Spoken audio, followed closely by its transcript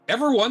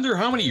Ever wonder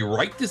how many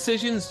right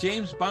decisions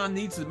James Bond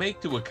needs to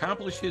make to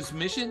accomplish his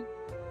mission?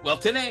 Well,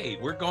 today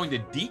we're going to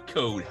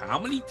decode how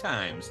many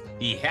times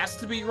he has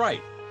to be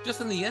right,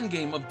 just in the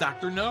endgame of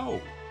Dr.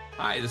 No.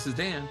 Hi, this is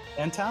Dan.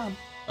 And Tom.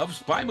 Of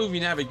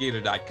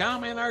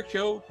SpyMovieNavigator.com and our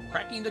show,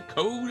 Cracking the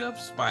Code of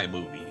Spy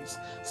Movies.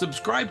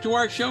 Subscribe to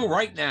our show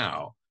right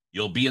now.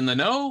 You'll be in the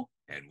know,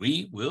 and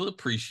we will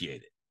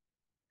appreciate it.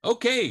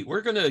 Okay,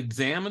 we're going to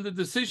examine the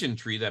decision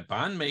tree that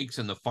Bond makes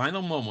in the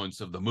final moments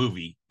of the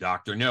movie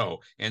Dr. No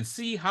and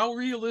see how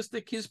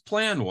realistic his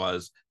plan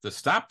was to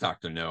stop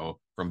Dr. No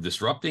from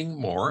disrupting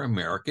more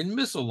American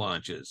missile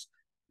launches.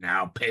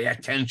 Now pay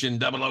attention,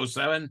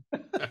 007.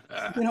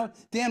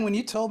 Dan, when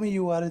you told me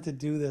you wanted to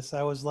do this,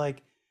 I was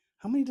like,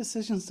 how many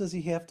decisions does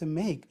he have to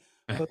make?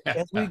 But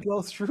as we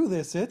go through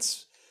this,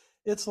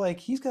 it's like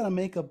he's got to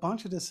make a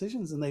bunch of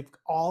decisions and they've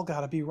all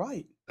got to be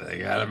right. They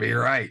got to be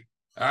right.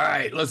 All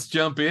right, let's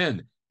jump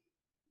in.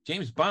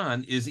 James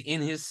Bond is in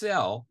his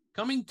cell,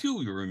 coming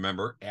to, you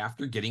remember,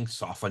 after getting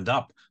softened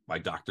up by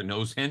Dr.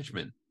 No's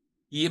henchmen.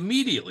 He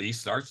immediately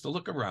starts to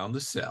look around the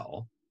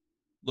cell,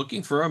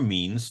 looking for a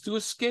means to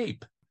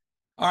escape.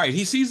 All right,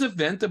 he sees a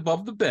vent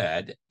above the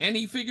bed, and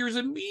he figures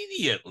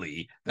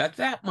immediately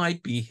that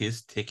might be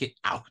his ticket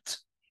out.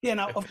 Yeah,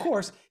 now, of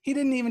course, he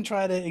didn't even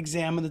try to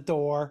examine the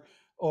door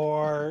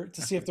or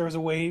to see if there was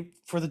a way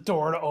for the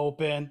door to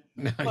open.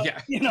 But,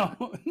 Yeah.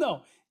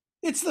 No.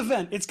 It's the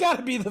vent. It's got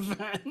to be the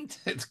vent.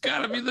 It's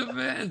got to be the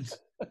vent.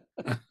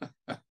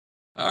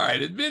 All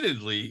right.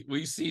 Admittedly,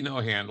 we see no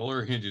handle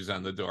or hinges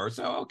on the door.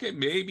 So, okay,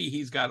 maybe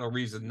he's got a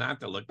reason not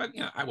to look. But,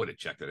 I would have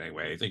checked it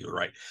anyway. I think you're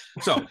right.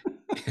 So,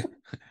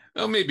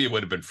 well, maybe it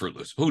would have been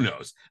fruitless. Who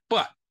knows?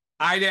 But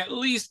I'd at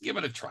least give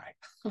it a try.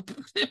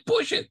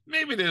 Push it.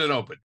 Maybe it didn't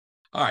open.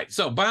 All right.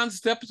 So, Bond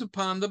steps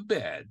upon the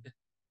bed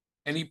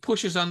and he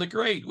pushes on the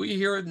grate. We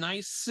hear a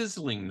nice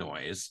sizzling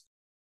noise,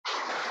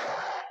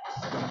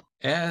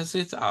 as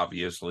it's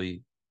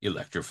obviously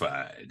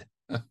electrified.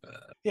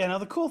 Yeah, now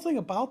the cool thing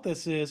about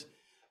this is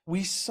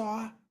we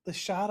saw the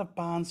shot of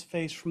Bond's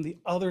face from the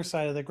other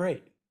side of the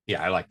grate.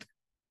 Yeah, I liked it.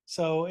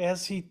 So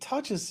as he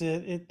touches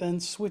it, it then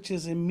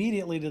switches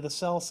immediately to the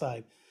cell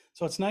side.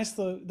 So it's nice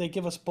that they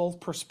give us both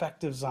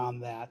perspectives on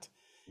that.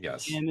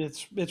 Yes. And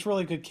it's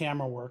really good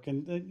camera work.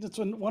 And it's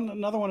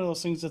another one of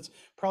those things that's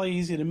probably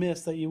easy to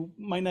miss, that you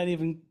might not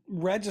even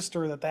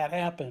register that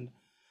happened.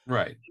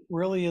 Right. It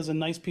really is a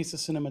nice piece of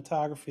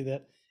cinematography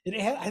that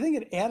I think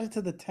it added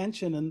to the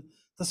tension and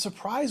the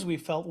surprise we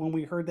felt when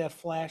we heard that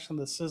flash and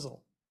the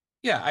sizzle.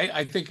 Yeah,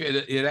 I think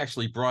it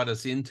actually brought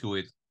us into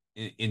it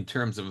in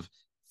terms of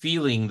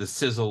feeling the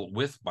sizzle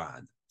with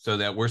Bond, so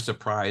that we're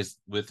surprised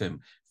with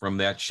him from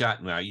that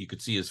shot. Now you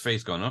could see his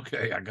face going,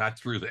 okay, I got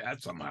through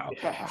that somehow.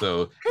 Yeah.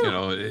 So,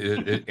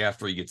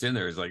 after he gets in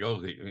there, it's like,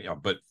 oh,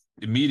 but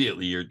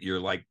immediately you're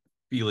like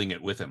feeling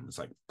it with him. It's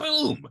like,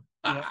 boom.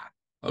 Yeah.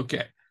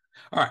 Okay.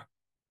 All right.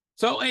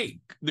 So, hey,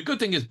 the good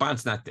thing is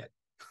Bond's not dead.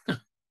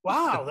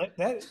 Wow,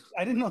 that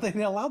I didn't know they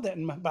allowed that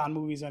in Bond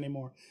movies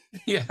anymore.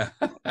 Yeah.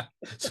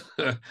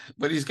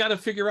 But he's got to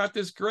figure out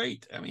this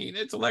grate. I mean,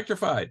 it's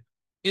electrified.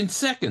 In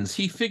seconds,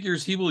 he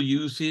figures he will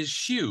use his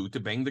shoe to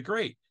bang the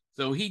grate.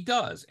 So he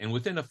does. And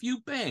within a few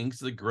bangs,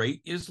 the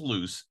grate is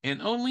loose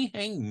and only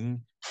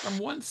hanging from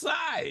one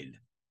side.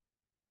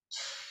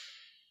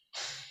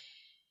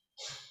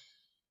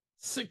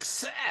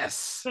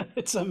 Success.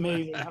 It's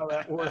amazing how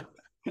that worked.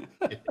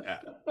 Yeah.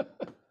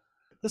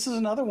 This is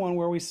another one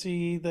where we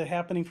see the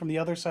happening from the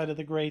other side of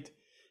the grate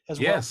as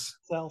well as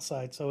the cell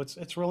side. So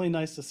it's really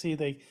nice to see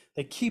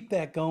they keep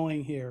that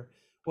going here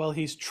while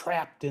he's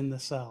trapped in the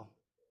cell.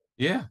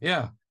 Yeah,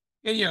 yeah.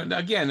 And,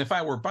 again, if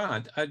I were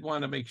Bond, I'd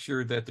want to make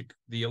sure that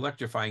the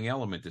electrifying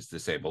element is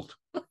disabled.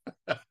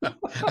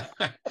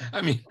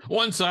 I mean,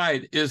 one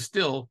side is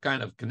still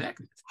kind of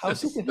connected.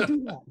 How's he going to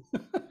do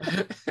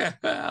that?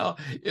 Well,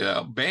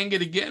 bang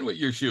it again with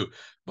your shoe.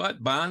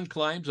 But Bond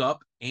climbs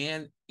up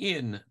and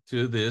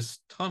into this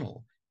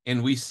tunnel.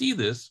 And we see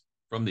this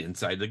from the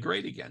inside of the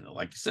grate again.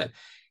 Like you said,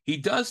 he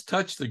does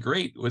touch the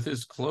grate with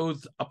his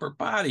clothed upper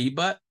body,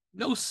 but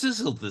no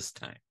sizzle this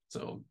time.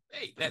 So,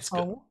 hey, that's good.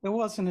 Oh, it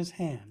wasn't his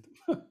hand.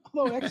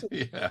 Although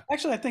actually,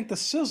 I think the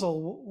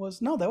sizzle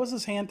that was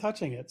his hand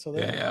touching it. So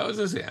it was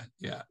his hand.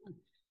 Yeah.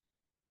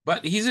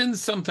 But he's in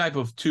some type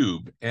of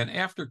tube, and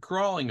after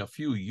crawling a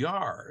few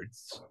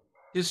yards,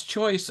 his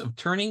choice of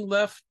turning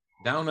left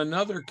down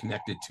another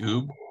connected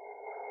tube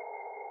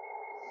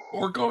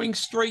or going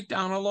straight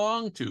down a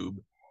long tube,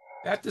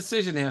 that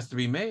decision has to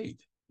be made.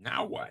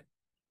 Now what?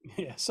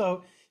 Yeah.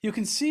 So you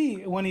can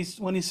see when he's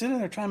sitting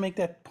there trying to make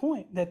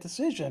that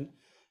decision.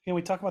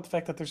 We talk about the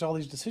fact that there's all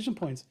these decision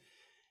points.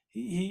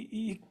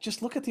 He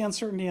just look at the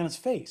uncertainty on his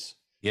face.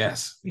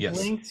 Yes. He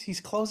blinks. He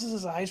closes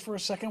his eyes for a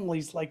second while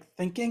he's like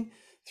thinking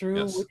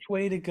through which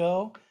way to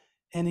go.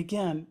 And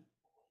again,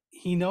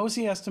 he knows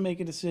he has to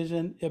make a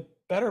decision. It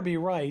better be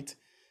right.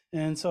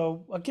 And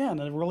so again,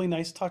 a really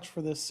nice touch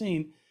for this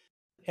scene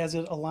as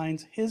it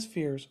aligns his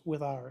fears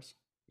with ours.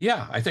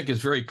 Yeah, I think it's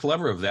very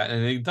clever of that.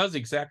 And it does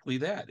exactly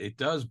that. It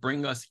does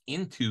bring us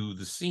into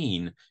the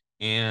scene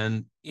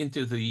and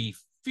into the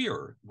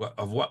fear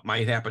of what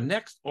might happen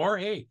next, or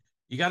hey,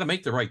 you got to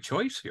make the right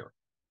choice here.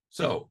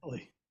 So,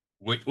 Exactly.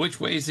 which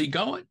way is he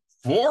going?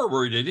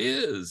 Forward it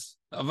is.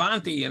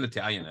 Avanti in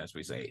Italian, as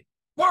we say.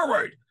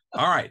 Forward.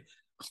 All right.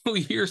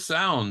 We hear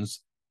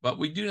sounds, but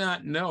we do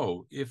not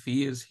know if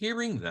he is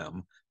hearing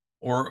them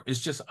or it's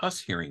just us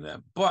hearing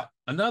them. But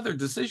another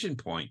decision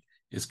point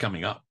is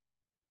coming up.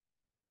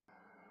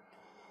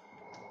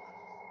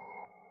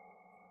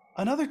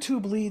 Another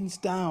tube leads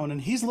down,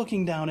 and he's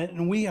looking down it,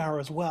 and we are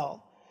as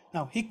well.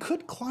 Now, he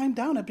could climb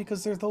down it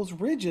because there's those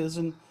ridges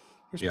and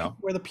there's Yeah.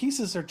 where the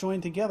pieces are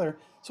joined together,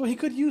 so he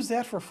could use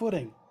that for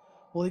footing.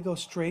 Will he go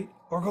straight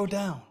or go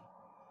down?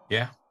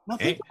 Yeah. Now,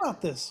 think Hey.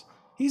 about this.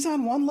 He's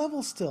on one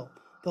level still,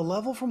 the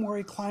level from where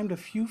he climbed a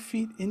few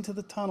feet into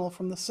the tunnel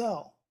from the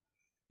cell.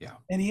 Yeah.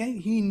 And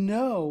he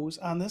knows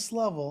on this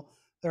level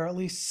there are at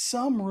least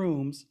some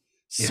rooms,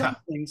 Yeah.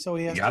 something, so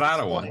he He has got to out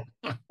of decide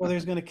one. whether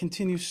he's going to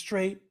continue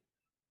straight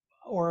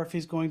or if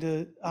he's going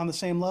to on the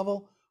same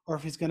level or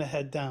if he's going to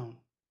head down.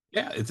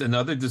 Yeah. It's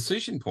another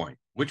decision point.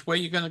 Which way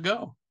you going to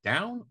go?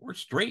 Down or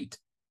straight?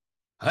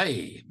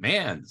 Hey,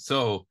 man.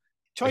 So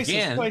Choices,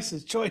 again,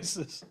 choices,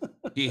 choices.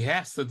 he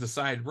has to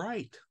decide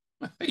right.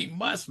 He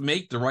must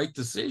make the right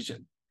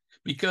decision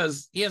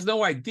because he has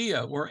no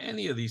idea where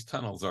any of these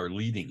tunnels are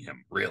leading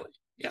him, really.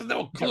 He has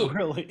no Yeah, clue.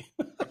 really.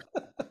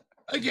 They're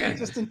Again,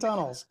 just in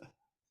tunnels.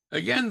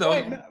 again,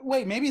 Wait, though,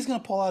 wait, maybe he's going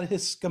to pull out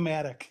his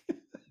schematic.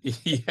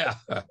 yeah,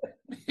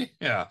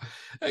 yeah.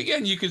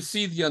 Again, you can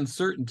see the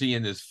uncertainty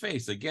in his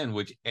face, again,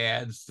 which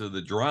adds to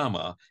the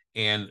drama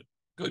and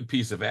good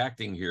piece of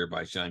acting here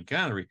by Sean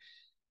Connery,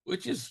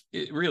 which is,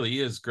 it really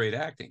is great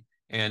acting.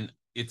 And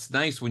it's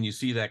nice when you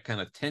see that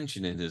kind of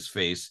tension in his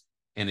face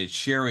and it's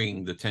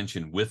sharing the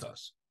tension with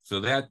us. So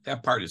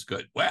that part is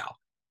good. Well,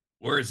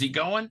 where is he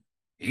going?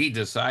 He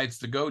decides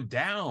to go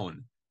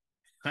down.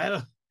 I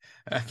don't,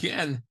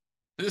 again,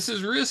 this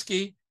is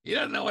risky. He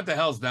doesn't know what the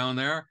hell's down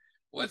there.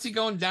 What's he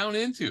going down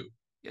into?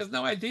 He has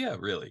no idea,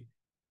 really.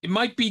 It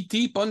might be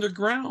deep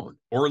underground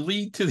or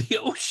lead to the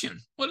ocean.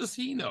 What does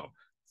he know?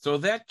 So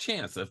that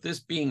chance of this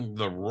being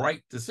the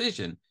right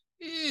decision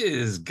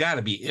is got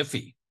to be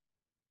iffy.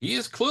 He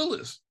is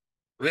clueless,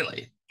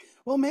 really.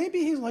 Well, maybe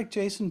he's like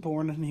Jason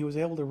Bourne and he was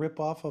able to rip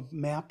off a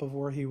map of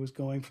where he was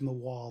going from the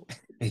wall.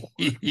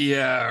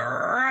 Yeah,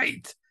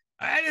 right.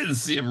 I didn't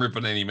see him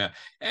ripping any map.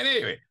 And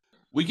anyway,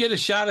 we get a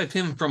shot of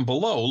him from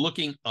below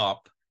looking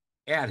up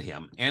at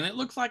him, and it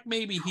looks like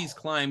maybe he's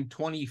climbed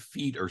 20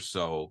 feet or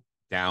so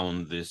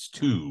down this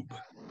tube.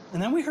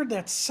 And then we heard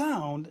that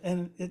sound,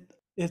 and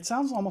it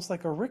sounds almost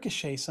like a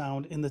ricochet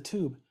sound in the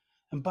tube.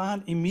 And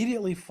Bond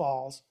immediately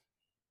falls.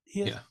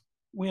 Yeah.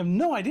 We have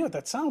no idea what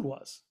that sound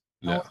was.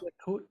 Now, No.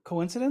 was it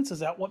coincidence? Is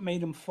that what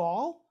made him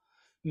fall?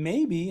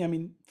 Maybe. I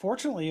mean,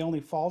 fortunately, he only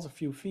falls a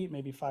few feet,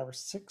 maybe 5 or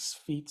 6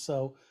 feet.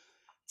 So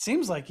it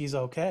seems like he's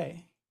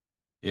okay.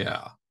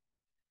 Yeah.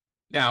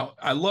 Now,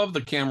 I love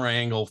the camera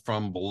angle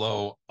from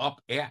below up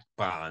at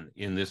Bond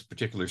in this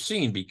particular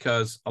scene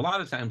because a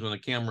lot of times when a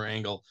camera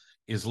angle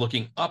is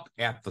looking up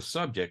at the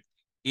subject,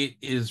 it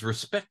is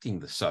respecting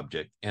the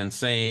subject and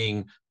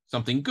saying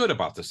something good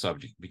about the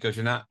subject because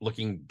you're not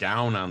looking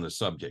down on the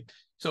subject.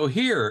 So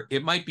here,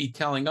 it might be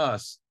telling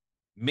us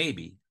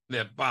maybe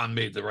that Bond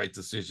made the right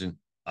decision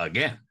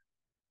again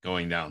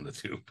going down the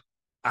tube.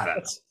 I don't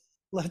know.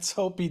 Let's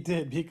hope he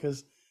did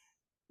because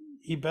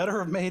he better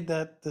have made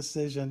that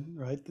decision,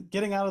 right?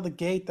 Getting out of the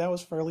gate, that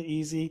was fairly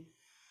easy.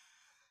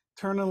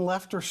 Turning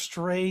left or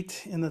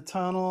straight in the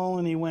tunnel,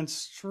 and he went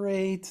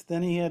straight.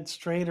 Then he had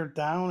straight or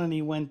down, and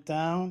he went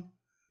down.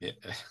 Yeah.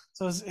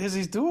 So as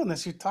he's doing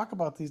this, you talk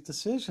about these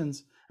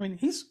decisions. I mean,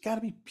 he's got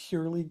to be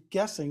purely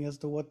guessing as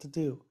to what to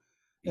do.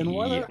 And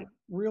what Yeah. are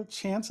real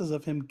chances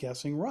of him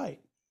guessing right?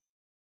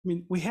 I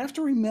mean, we have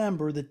to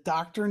remember that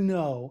Dr.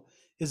 No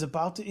is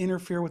about to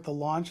interfere with the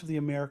launch of the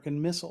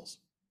American missiles.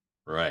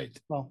 Right.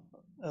 Well,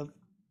 uh,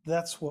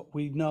 that's what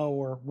we know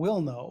or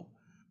will know.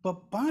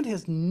 But Bond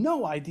has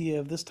no idea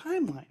of this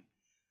timeline.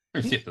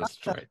 He Yeah,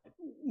 that's right.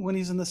 when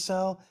he's in the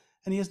cell,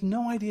 and he has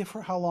no idea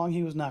for how long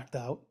he was knocked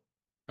out.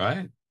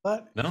 Right.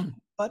 But No.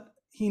 but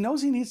he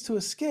knows he needs to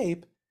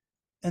escape,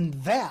 and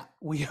that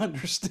we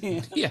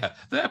understand. Yeah,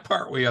 that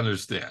part we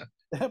understand.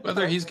 That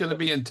Whether part, he's going to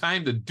be in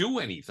time to do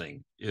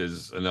anything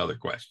is another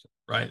question,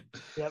 right?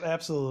 yeah,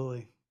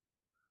 absolutely.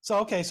 So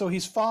okay, so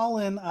he's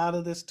fallen out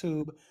of this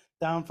tube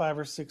down 5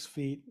 or 6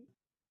 feet.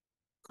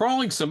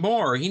 Crawling some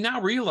more, he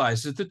now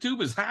realizes the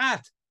tube is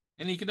hot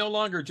and he can no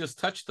longer just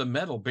touch the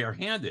metal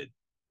barehanded.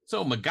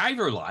 So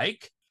MacGyver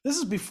like, This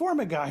is before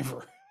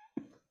MacGyver.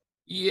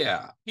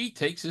 yeah, he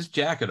takes his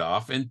jacket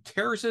off and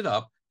tears it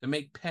up to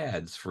make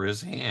pads for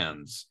his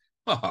hands.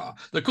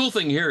 The cool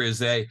thing here is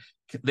they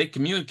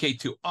communicate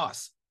to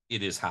us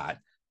it is hot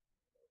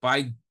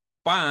by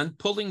Bond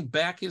pulling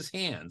back his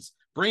hands,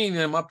 bringing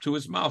them up to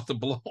his mouth to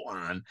blow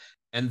on.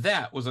 And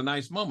that was a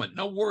nice moment.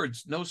 No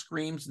words, no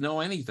screams, no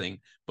anything,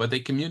 but they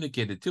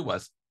communicated to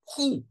us,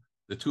 "Ooh,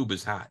 the tube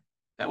is hot."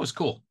 That was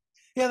cool.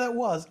 Yeah, that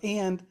was.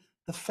 And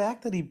the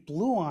fact that he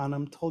blew on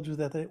him told you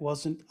that it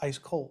wasn't ice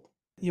cold.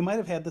 You might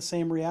have had the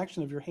same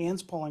reaction of your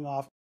hands pulling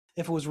off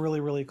if it was really,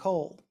 really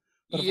cold.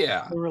 But if it was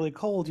Yeah. really, really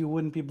cold, you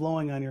wouldn't be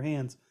blowing on your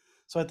hands.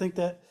 So I think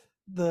that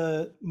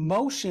the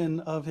motion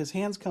of his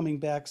hands coming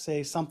back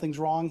say something's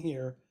wrong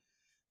here,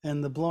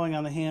 and the blowing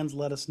on the hands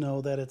let us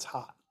know that it's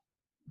hot.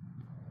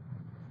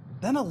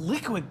 Then a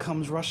liquid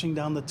comes rushing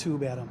down the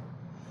tube at him.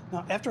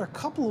 Now, after a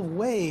couple of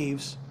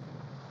waves,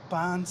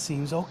 Bond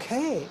seems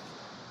okay,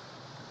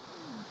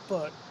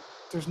 but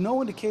there's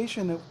no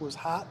indication it was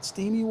hot,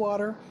 steamy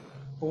water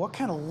or what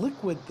kind of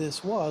liquid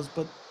this was,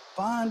 but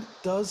Bond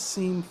does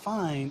seem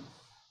fine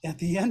at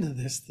the end of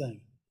this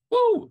thing.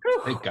 Woo!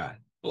 Whew. Thank God.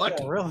 Yeah,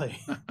 Lucky. really.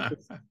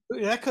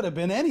 That could have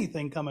been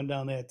anything coming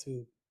down that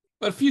tube.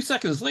 But a few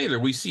seconds later,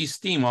 we see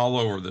steam all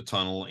over the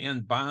tunnel,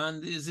 and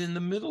Bond is in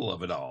the middle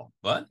of it all.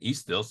 But he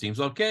still seems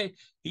okay.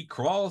 He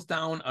crawls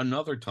down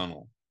another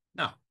tunnel.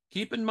 Now,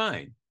 keep in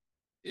mind,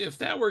 if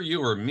that were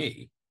you or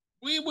me,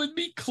 we would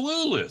be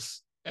clueless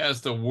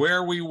as to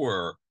where we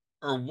were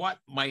or what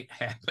might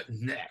happen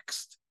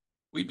next.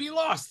 We'd be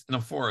lost in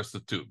a forest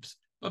of tubes.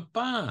 But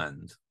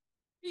Bond,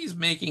 he's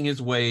making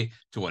his way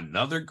to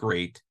another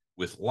grate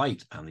with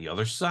light on the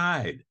other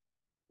side.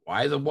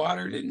 Why the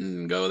water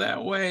didn't go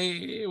that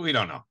way, we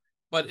don't know.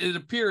 But it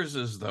appears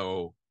as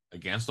though,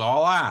 against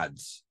all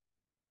odds,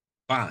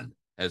 Bond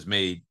has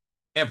made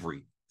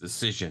every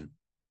decision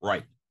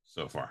right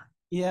so far.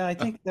 Yeah, I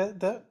think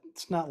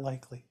that's not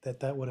likely that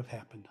that would have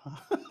happened,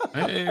 huh?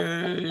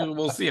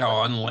 We'll see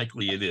how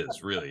unlikely it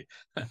is, really.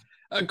 Of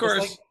Because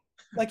course,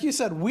 like you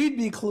said, we'd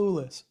be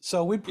clueless,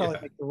 so we'd probably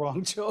yeah, make the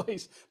wrong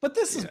choice. But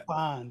this is yeah.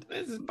 Bond.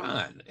 This is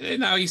Bond.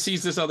 And now he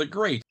sees this other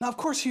grate. Now, of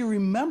course, he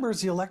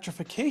remembers the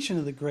electrification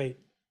of the grate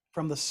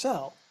from the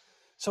cell.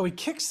 So he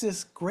kicks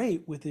this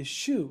grate with his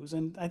shoes,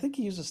 and I think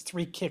he uses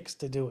 3 kicks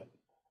to do it.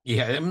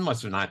 Yeah, it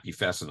must not be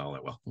fastened all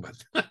that well.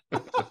 But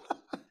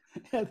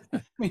I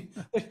mean,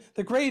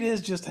 the grate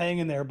is just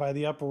hanging there by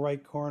the upper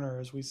right corner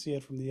as we see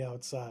it from the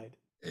outside.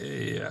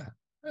 yeah.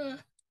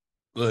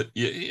 But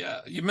yeah,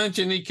 you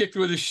mentioned he kicked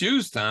with his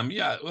shoes, Tom.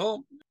 Yeah,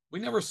 well, we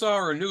never saw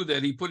or knew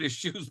that he put his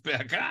shoes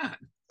back on.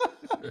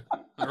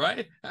 All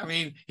right. I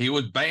mean, he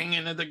was banging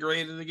into the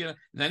grate again, and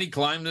then he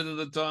climbed into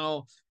the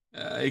tunnel.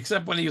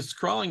 Except when he was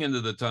crawling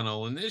into the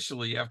tunnel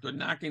initially, after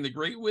knocking the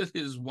grate with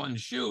his one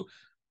shoe,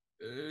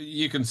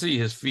 you can see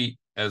his feet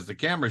as the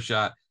camera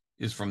shot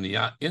is from the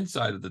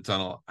inside of the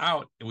tunnel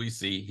out. We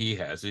see he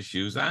has his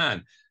shoes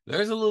on.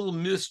 There's a little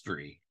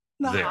mystery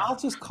No, there. I'll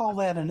just call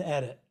that an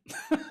edit.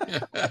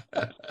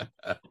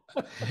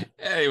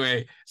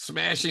 Anyway,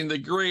 smashing the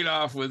grate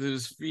off with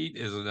his feet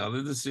is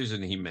another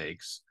decision he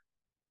makes,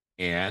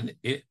 and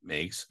it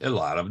makes a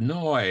lot of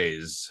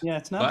noise. Yeah,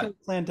 it's not very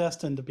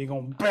clandestine to be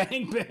going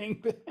bang,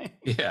 bang, bang.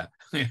 Yeah,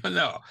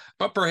 no,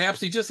 but perhaps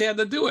he just had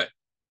to do it,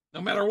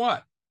 no matter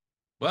what.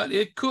 But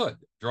it could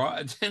draw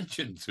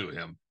attention to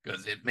him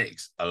because it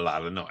makes a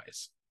lot of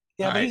noise.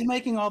 Yeah, All but right. he's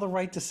making all the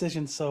right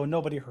decisions, so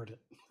nobody heard it.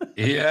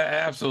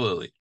 Yeah,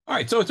 absolutely. All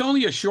right, so it's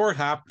only a short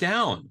hop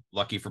down,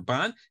 lucky for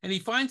Bond, and he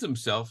finds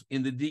himself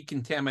in the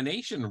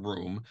decontamination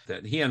room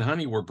that he and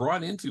Honey were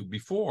brought into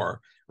before,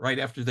 right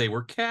after they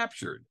were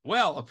captured.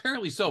 Well,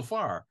 apparently so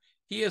far,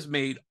 he has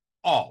made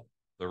all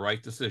the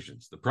right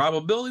decisions. The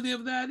probability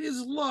of that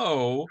is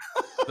low,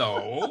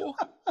 though.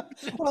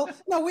 Well,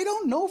 no, we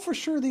don't know for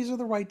sure these are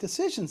the right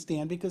decisions,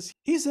 Dan, because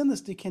he's in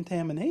this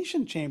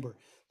decontamination chamber.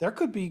 There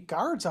could be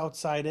guards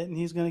outside it, and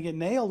he's going to get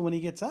nailed when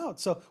he gets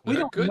out. So we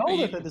There don't could know be,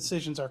 that the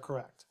decisions are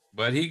correct.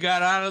 but he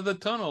got out of the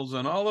tunnels,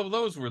 and all of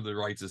those were the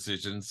right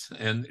decisions.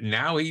 And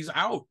now he's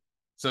out.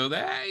 So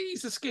that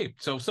he's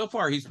escaped. So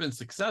far he's been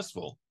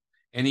successful,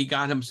 and he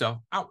got himself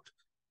out.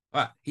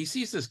 But he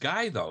sees this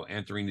guy, though,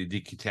 entering the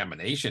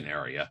decontamination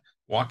area,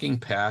 walking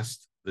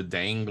past the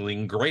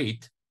dangling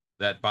grate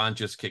that Bond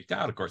just kicked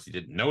out. Of course, he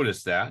didn't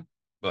notice that,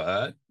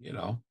 but,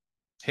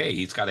 hey,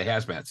 he's got a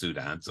hazmat suit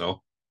on,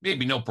 so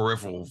maybe no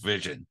peripheral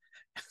vision.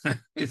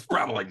 It's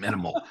probably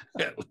minimal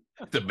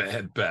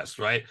at best,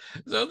 right?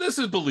 So this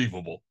is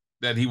believable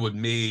that he would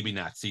maybe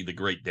not see the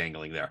grate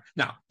dangling there.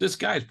 Now, this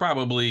guy's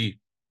probably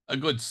a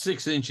good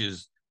 6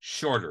 inches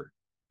shorter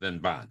than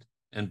Bond.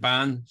 And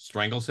Bond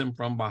strangles him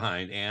from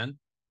behind and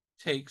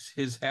takes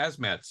his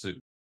hazmat suit.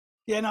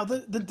 Yeah, now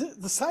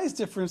the size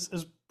difference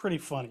is pretty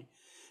funny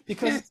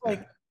because it's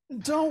like,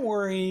 don't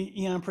worry,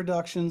 Eon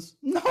Productions,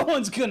 no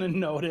one's gonna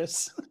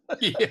notice.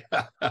 Yeah,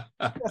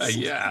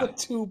 yeah. The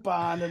 2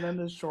 Bond and then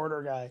the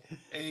shorter guy.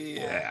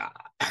 Yeah,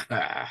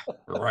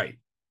 right.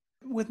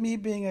 With me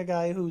being a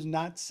guy who's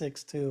not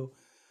 6'2",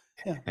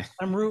 yeah,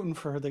 I'm rooting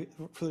for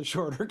the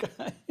shorter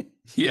guy.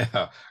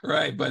 Yeah,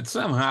 right. But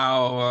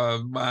somehow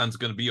Bond's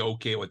going to be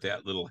okay with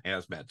that little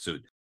hazmat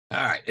suit.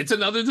 All right. It's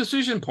another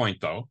decision point,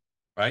 though,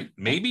 right?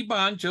 Maybe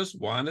Bond just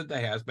wanted the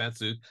hazmat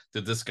suit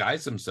to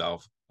disguise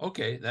himself.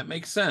 Okay, that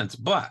makes sense.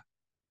 But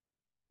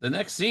the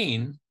next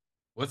scene,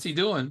 what's he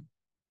doing?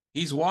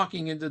 He's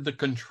walking into the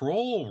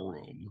control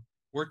room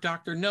where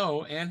Dr.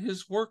 No and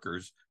his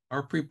workers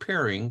are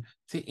preparing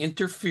to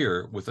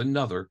interfere with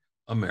another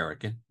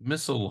American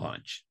missile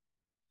launch.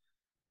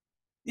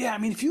 Yeah, I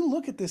mean, if you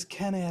look at this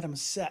Ken Adams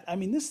set, I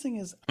mean, this thing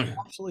is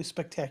absolutely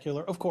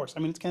spectacular. Of course, I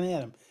mean, it's Ken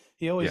Adams.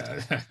 He always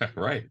Yeah, does.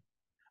 right.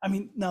 I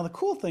mean, now the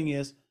cool thing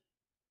is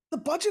the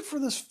budget for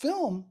this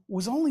film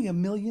was only $1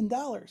 million.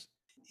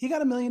 He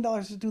got $1 million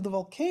to do the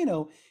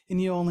volcano,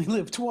 and You Only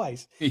Live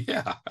Twice.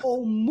 Yeah, The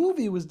whole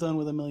movie was done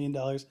with $1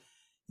 million,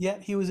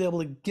 yet he was able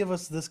to give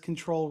us this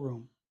control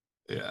room.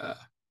 yeah,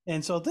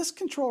 And so this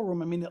control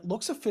room, I mean, it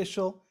looks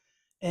official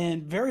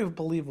and very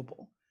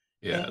believable.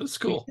 yeah. And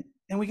It's we cool.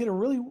 and we get a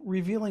really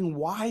revealing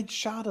wide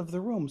shot of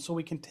the room so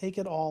we can take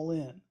it all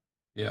in.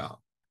 Yeah.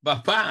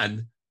 But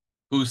Bond,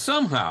 who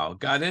somehow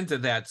got into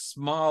that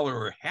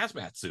smaller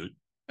hazmat suit,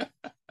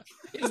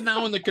 is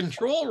now in the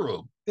control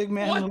room. Big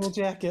man, What? little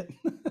jacket.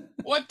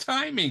 What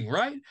timing,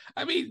 right?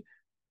 I mean,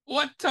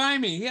 what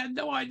timing? He had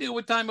no idea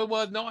what time it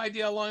was, no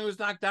idea how long he was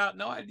knocked out,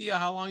 no idea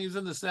how long he was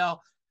in the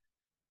cell.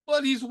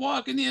 But he's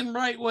walking in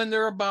right when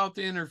they're about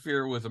to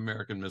interfere with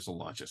American missile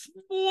launches.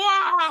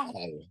 Wow.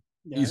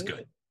 Yeah, He's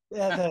good.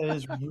 that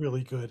is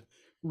really good.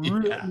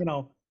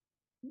 Yeah.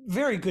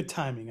 Very good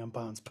timing on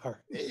Bond's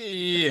part.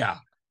 Yeah.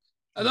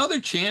 Another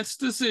chance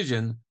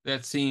decision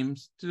that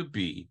seems to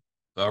be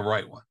the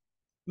right one.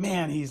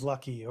 Man, he's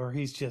lucky, or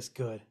he's just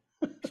good.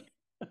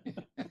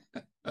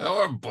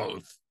 Or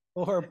both.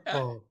 Or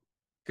both.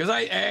 Because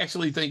I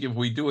actually think if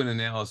we do an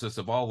analysis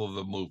of all of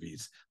the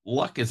movies,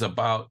 luck is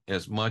about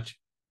as much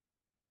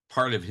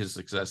part of his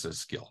success as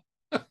skill.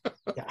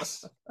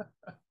 Yes.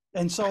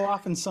 And so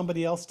often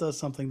somebody else does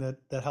something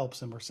that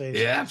helps him or saves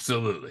him. Yeah,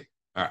 absolutely.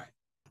 All right.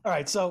 All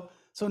right. So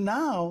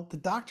now the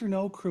Dr.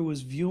 No crew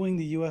is viewing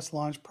the U.S.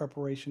 launch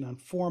preparation on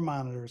 4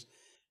 monitors,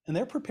 and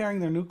they're preparing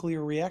their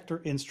nuclear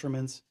reactor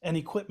instruments and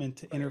equipment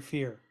to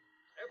interfere.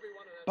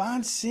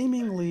 Bond,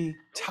 seemingly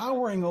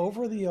towering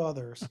over the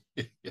others,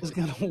 is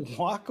going to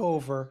walk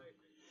over,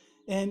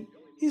 and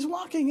he's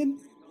walking, and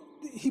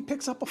he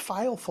picks up a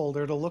file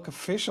folder to look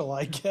official,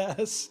 I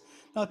guess.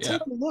 Now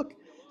take a look,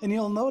 and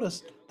you'll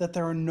notice that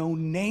there are no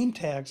name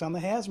tags on the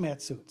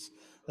hazmat suits.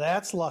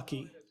 That's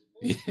lucky.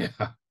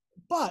 Yeah.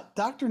 But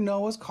Dr.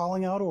 No is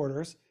calling out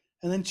orders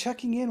and then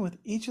checking in with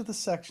each of the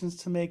sections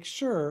to make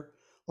sure,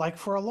 like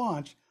for a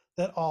launch,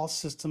 that all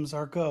systems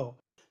are go.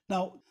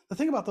 Now, the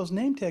thing about those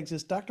name tags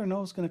is Dr.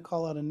 No is going to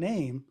call out a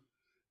name.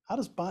 How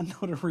does Bond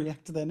know to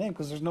react to that name?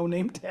 Because there's no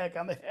name tag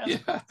on the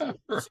hazmat.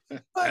 Yeah.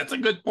 That's a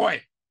good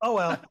point. Oh,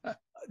 well,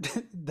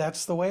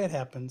 that's the way it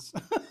happens.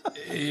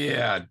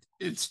 Yeah,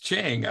 it's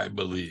Chang, I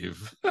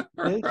believe.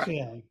 It's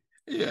Chang.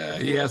 Yeah,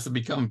 he has to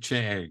become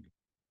Chang.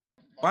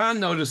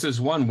 Bond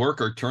notices one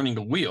worker turning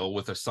a wheel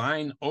with a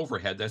sign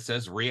overhead that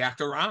says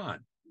reactor on.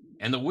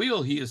 And the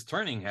wheel he is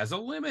turning has a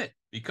limit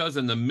because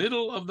in the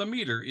middle of the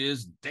meter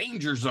is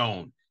danger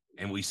zone.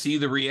 And we see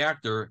the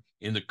reactor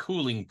in the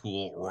cooling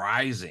pool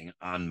rising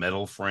on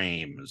metal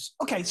frames.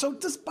 Okay, so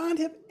does Bond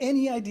have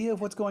any idea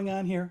of what's going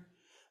on here?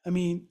 I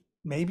mean,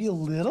 maybe a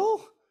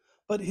little,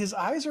 but his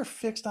eyes are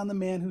fixed on the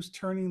man who's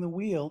turning the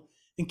wheel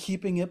and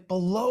keeping it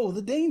below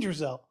the danger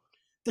zone.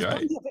 Does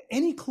Bond have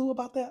any clue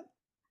about that?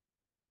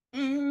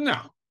 No.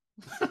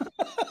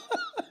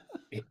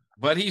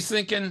 But he's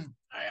thinking,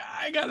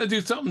 I got to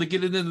do something to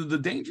get it into the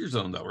danger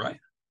zone, though, right?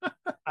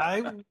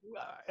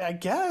 I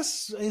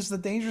guess, is the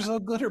danger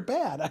zone good or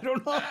bad? I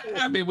don't know.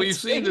 I mean, we've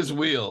seen this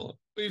wheel.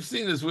 We've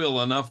seen this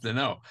wheel enough to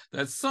know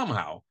that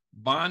somehow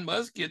Bond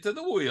must get to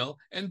the wheel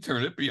and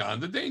turn it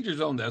beyond the danger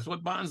zone. That's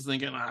what Bond's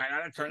thinking. I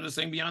got to turn this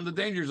thing beyond the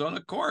danger zone,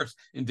 of course,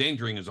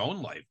 endangering his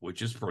own life,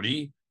 which is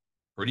pretty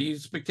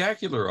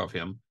spectacular of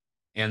him,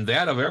 and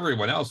that of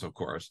everyone else, of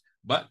course.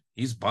 But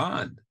he's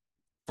Bond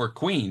for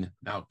Queen,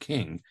 now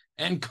King,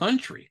 and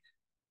country.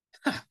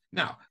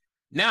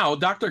 Now,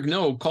 Dr.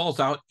 No calls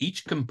out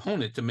each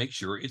component to make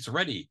sure it's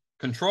ready.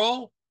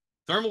 Control,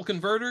 thermal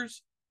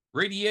converters,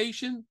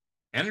 radiation,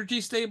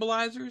 energy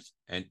stabilizers,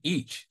 and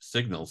each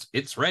signals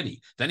it's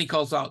ready. Then he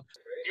calls out,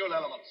 fuel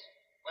elements,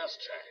 west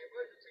check.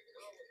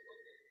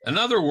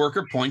 Another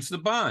worker points to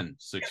Bond,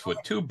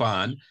 6'2"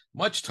 Bond,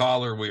 much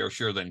taller, we are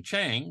sure, than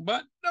Chang,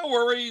 but no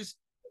worries.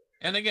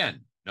 And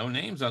again, no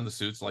names on the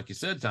suits, like you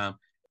said, Tom.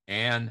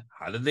 And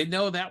how did they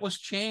know that was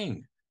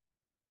Chang?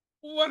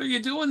 What are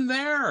you doing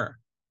there?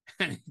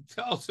 And he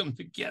tells him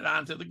to get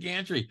onto the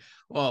gantry.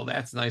 Well,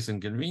 that's nice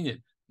and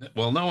convenient.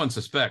 Well, no one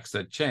suspects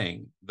that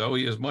Chang, though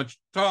he is much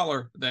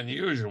taller than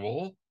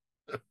usual,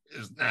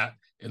 is not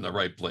in the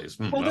right place.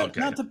 Well,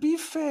 now, to be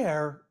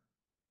fair,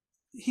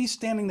 he's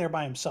standing there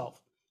by himself.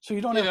 So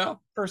you don't have a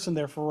person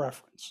there for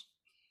reference.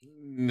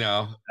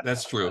 No,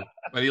 that's true.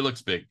 But he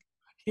looks big.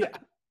 Yeah.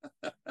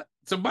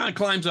 So Bond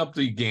climbs up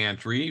the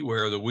gantry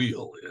where the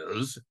wheel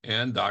is,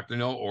 and Dr.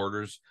 No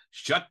orders,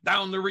 shut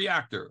down the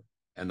reactor.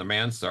 And the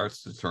man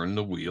starts to turn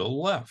the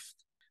wheel left.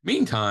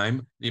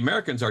 Meantime, the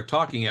Americans are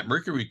talking at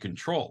Mercury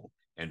Control,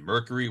 and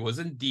Mercury was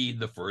indeed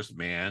the first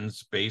manned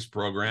space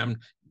program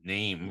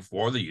name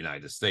for the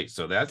United States.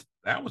 So that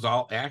was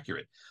all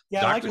accurate.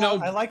 Yeah,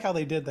 I like how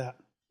they did that.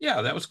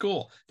 Yeah, that was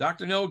cool.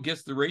 Dr. No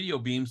gets the radio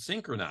beam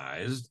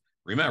synchronized.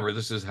 Remember,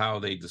 this is how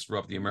they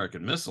disrupt the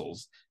American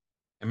missiles.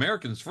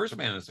 Americans' first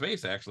man in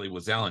space actually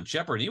was Alan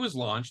Shepard. He was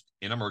launched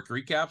in a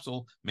Mercury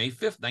capsule May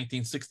 5th,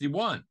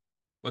 1961.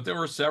 but there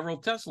were several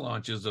test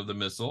launches of the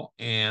missile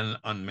and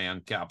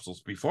unmanned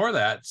capsules before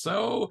that.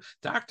 So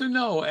Dr.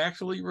 No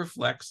actually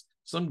reflects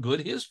some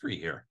good history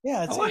here. Yeah,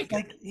 I it's like it.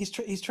 like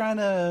he's trying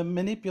to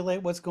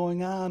manipulate what's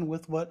going on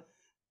with what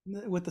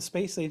the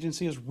space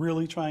agency is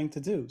really trying to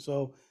do.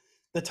 So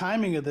the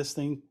timing of this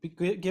thing,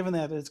 given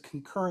that it's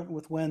concurrent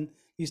with when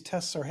these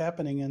tests are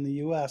happening in the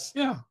U.S.,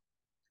 Yeah.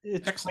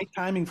 it's Excellent.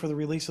 great timing for the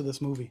release of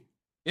this movie.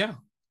 Yeah.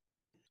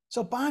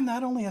 So Bond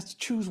not only has to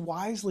choose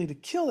wisely to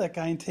kill that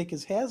guy and take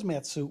his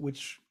hazmat suit,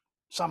 which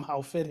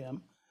somehow fit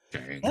him,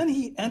 Okay. then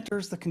he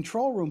enters the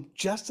control room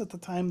just at the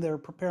time they're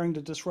preparing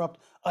to disrupt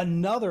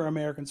another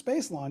American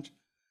space launch.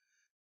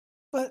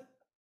 But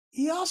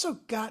he also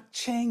got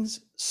Chang's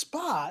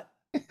spot,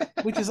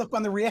 which is up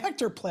on the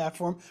reactor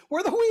platform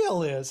where the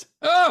wheel is.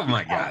 Oh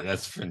my Now, God,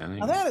 that's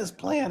phenomenal. now that is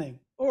planning,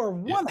 or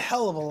Yeah. one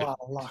hell of a lot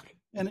of luck.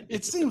 And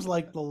it seems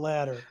like the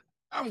latter.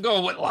 I'm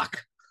going with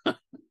luck.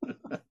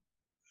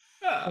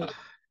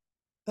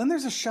 Then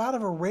there's a shot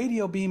of a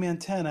radio beam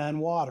antenna in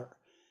water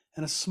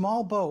and a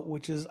small boat,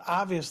 which is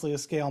obviously a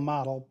scale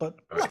model. But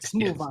let's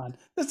move Yes. on.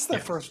 It's their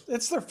first.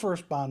 It's their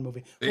first Bond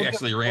movie. They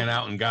actually ran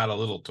out and got a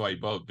little toy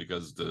boat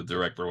because the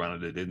director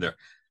wanted it in there.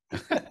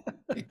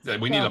 He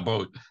said, "We need a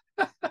boat."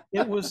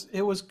 it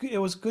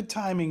was good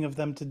timing of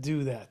them to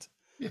do that.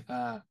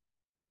 Yeah.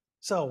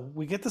 So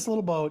we get this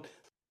little boat.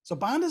 So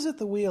Bond is at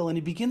the wheel and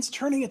he begins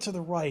turning it to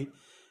the right,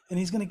 and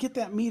he's going to get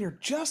that meter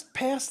just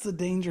past the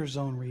danger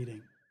zone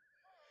reading.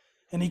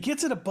 And he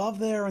gets it above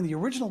there, and the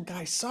original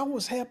guy saw what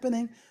was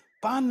happening.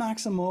 Bond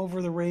knocks him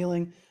over the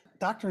railing.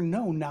 Dr.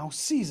 No now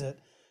sees it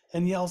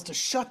and yells to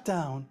shut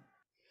down.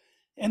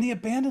 And the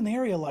abandoned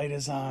area light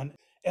is on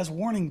as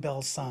warning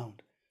bells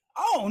sound.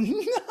 Oh,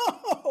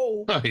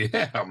 no! Oh,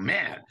 yeah,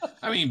 man.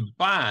 I mean,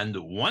 Bond,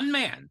 one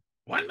man,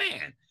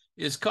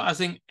 is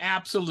causing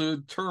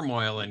absolute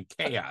turmoil and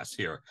chaos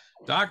here.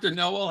 Dr.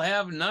 No will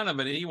have none of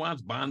it, and he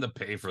wants Bond to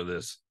pay for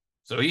this.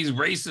 So he's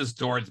racist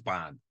towards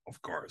Bond,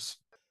 of course.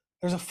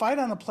 There's a fight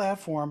on the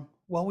platform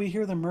while we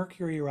hear the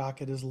Mercury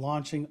rocket is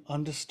launching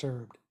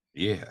undisturbed.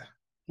 Yeah.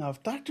 Now,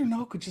 if Dr.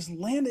 No could just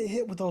land a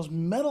hit with those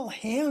metal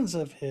hands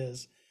of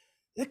his,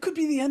 it could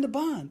be the end of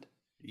Bond.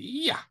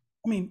 Yeah.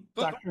 I mean,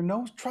 Dr.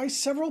 No tries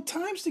several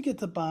times to get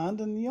to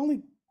Bond, and he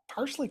only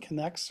partially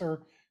connects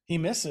or he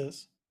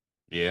misses.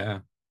 Yeah.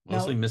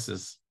 Mostly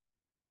misses.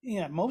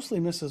 Yeah, mostly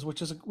misses,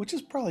 which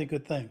is probably a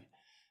good thing.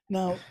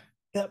 Now,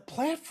 that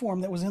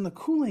platform that was in the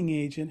cooling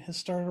agent has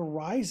started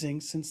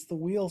rising since the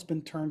wheel's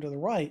been turned to the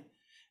right,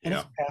 and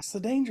it's past the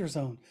danger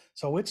zone.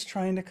 So it's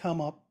trying to come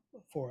up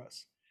for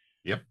us.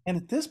 Yep. And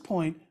at this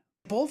point,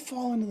 both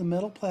fall into the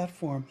metal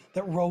platform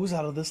that rose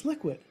out of this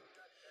liquid.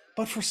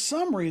 But for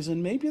some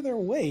reason, maybe their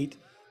weight,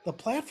 the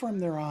platform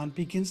they're on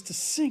begins to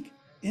sink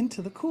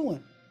into the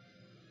coolant.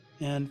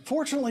 And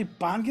fortunately,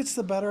 Bond gets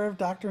the better of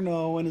Dr.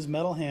 No and his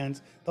metal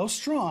hands. Though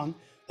strong,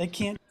 they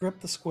can't grip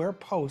the square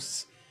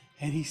posts,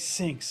 and he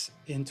sinks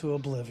into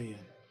oblivion.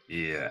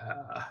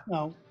 Yeah.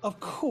 Now, of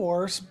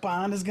course,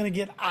 Bond is going to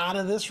get out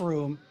of this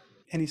room,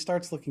 and he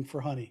starts looking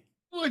for Honey.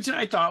 Which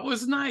I thought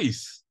was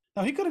nice.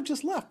 Now, he could have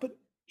just left, but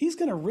he's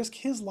going to risk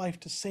his life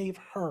to save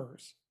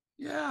hers.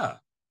 Yeah.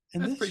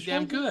 And that's pretty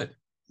damn good.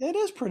 It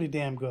is pretty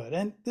damn good.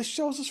 And this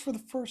shows us for the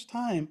first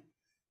time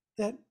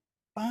that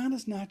Bond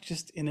is not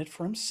just in it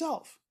for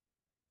himself.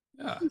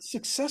 Yeah. He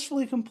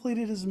successfully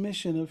completed his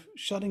mission of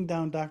shutting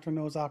down Dr.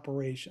 No's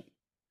operation.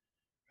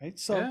 Right?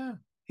 So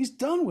he's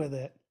done with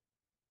it.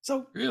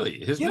 So really,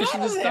 his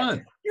mission is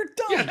done. You're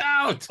done. Get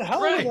out. The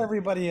hell with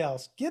everybody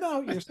else. Get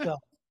out yourself.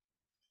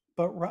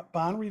 But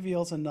Bond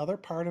reveals another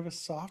part of his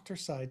softer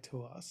side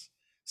to us,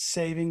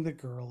 saving the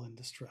girl in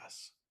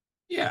distress.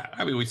 Yeah,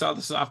 I mean, we saw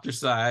the softer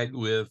side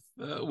with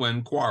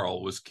when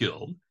Quarrel was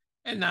killed,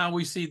 and now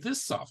we see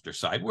this softer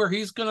side where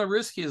he's going to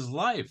risk his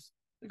life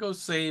to go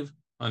save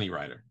Honey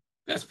Rider.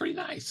 That's pretty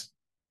nice.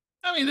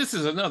 I mean, this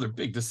is another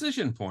big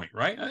decision point,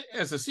 right?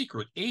 As a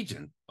secret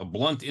agent, a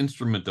blunt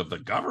instrument of the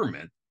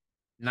government,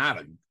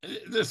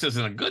 this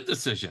isn't a good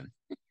decision.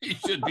 He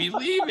should be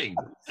leaving.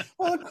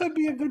 Well, it could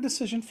be a good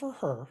decision for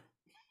her.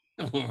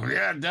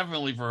 Yeah,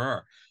 definitely for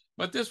her.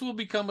 But this will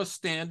become a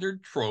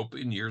standard trope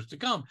in years to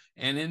come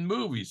and in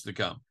movies to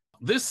come.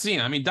 This scene,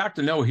 I mean,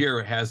 Dr. No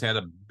here has had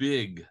a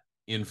big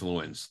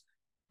influence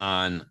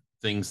on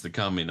things to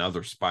come in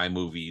other spy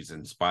movies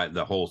and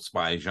the whole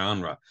spy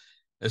genre,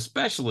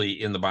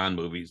 especially in the Bond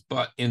movies,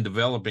 but in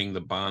developing the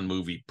Bond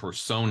movie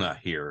persona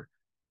here,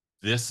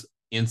 this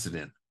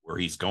incident where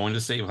he's going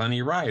to save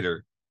Honey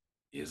Rider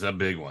is a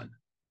big one.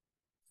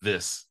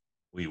 This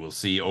we will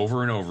see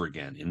over and over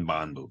again in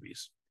Bond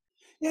movies.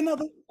 Yeah, no,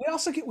 we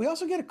also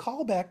get a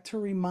callback to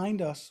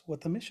remind us what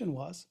the mission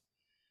was,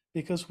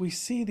 because we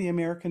see the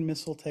American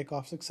missile take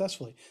off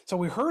successfully. So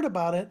we heard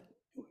about it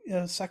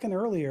a second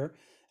earlier,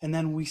 and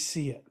then we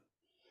see it.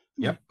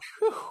 Yep.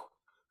 Whew,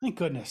 thank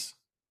goodness.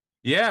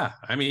 Yeah,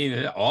 I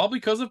mean, all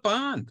because of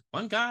Bond,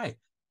 one guy.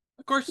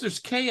 Of course, there's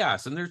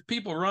chaos and there's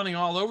people running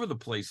all over the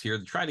place here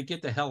to try to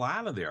get the hell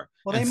out of there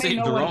and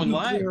save their own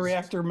lives. Nuclear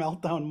reactor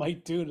meltdown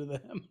might do to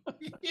them.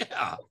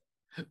 Yeah,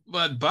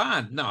 but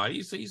Bond, no,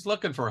 he's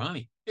looking for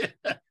Honey.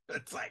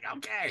 It's like,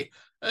 okay,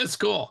 that's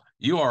cool.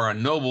 You are a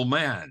noble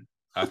man.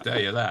 I'll tell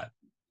you that.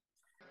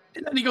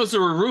 And then he goes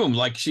to her room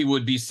like she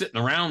would be sitting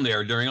around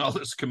there during all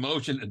this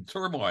commotion and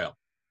turmoil.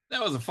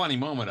 That was a funny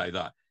moment, I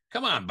thought.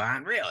 Come on,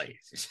 Bond, really?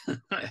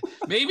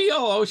 Maybe,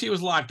 although she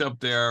was locked up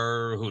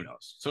there, who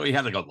knows? So he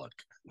had to go look.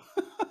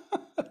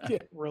 Yeah,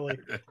 really.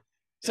 Yeah.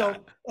 So,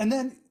 and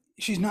then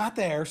she's not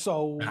there.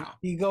 So Yeah.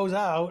 he goes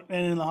out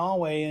and in the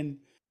hallway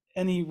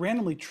and he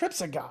randomly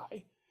trips a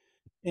guy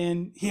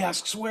and he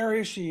asks, where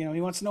is she?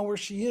 He wants to know where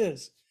she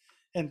is.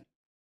 And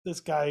this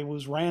guy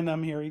was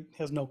random here. He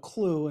has no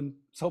clue. And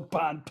so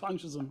Bond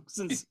punches him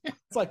since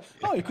it's like,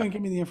 oh, you couldn't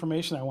give me the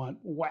information I want.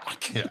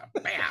 Whack. Yeah.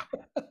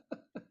 Bam.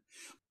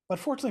 But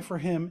fortunately for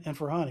him and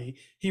for Honey,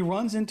 he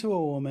runs into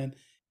a woman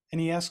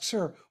and he asks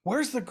her,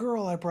 where's the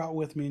girl I brought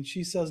with me? And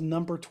she says,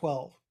 number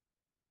 12.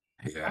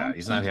 Yeah,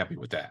 he's not happy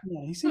with that.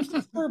 Yeah, he seems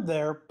disturbed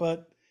there,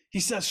 but he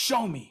says,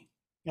 show me.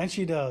 And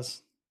she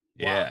does.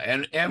 Yeah,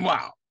 Wow. and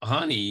wow,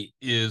 Honey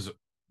is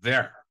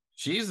there.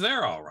 She's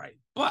there all right.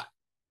 But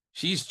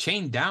she's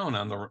chained down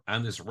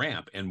on this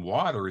ramp and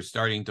water is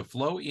starting to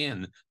flow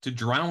in to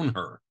drown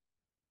her.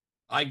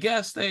 I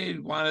guess they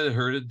wanted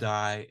her to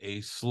die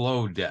a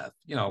slow death.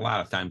 A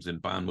lot of times in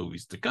Bond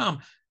movies to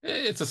come,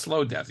 it's a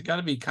slow death. It got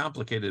to be a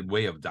complicated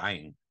way of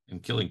dying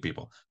and killing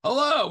people.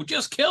 Hello,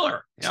 just kill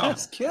her.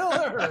 Just kill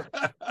her.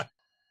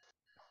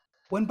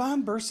 When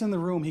Bond bursts in the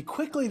room, he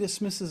quickly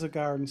dismisses a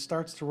guard and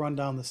starts to run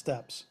down the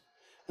steps.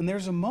 And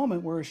there's a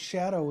moment where his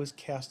shadow is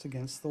cast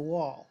against the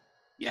wall.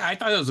 Yeah, I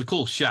thought it was a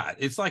cool shot.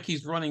 It's like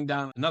he's running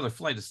down another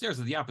flight of stairs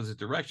in the opposite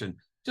direction.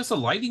 Just a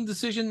lighting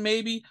decision,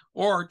 maybe?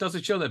 Or does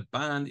it show that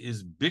Bond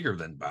is bigger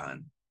than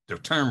Bond,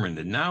 determined,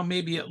 and now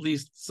maybe at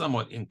least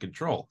somewhat in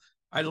control?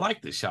 I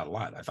liked this shot a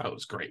lot. I thought it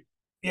was great.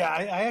 Yeah,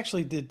 I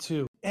actually did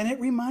too. And it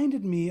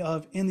reminded me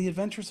of In the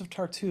Adventures of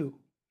Tartu.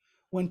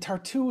 When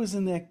Tartu is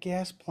in that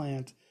gas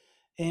plant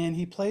and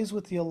he plays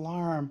with the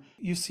alarm,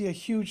 you see a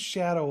huge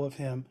shadow of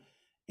him.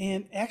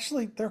 And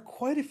actually, there are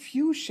quite a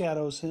few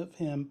shadows of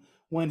him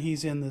when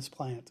he's in this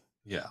plant.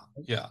 Yeah.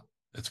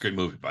 It's a great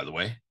movie, by the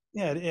way.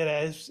 Yeah, it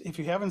is. If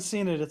you haven't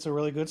seen it, it's a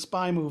really good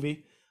spy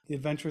movie, The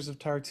Adventures of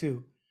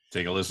Tartu.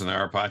 Take a listen to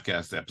our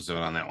podcast episode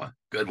on that one.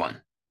 Good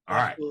one. All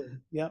Absolutely. right.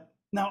 Yep.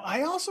 Now,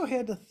 I also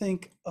had to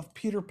think of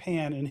Peter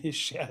Pan and his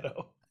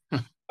shadow.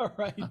 All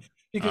right.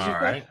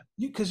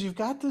 Because you've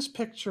got this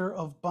picture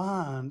of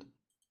Bond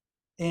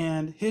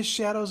and his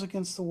shadow's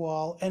against the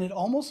wall, and it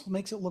almost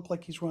makes it look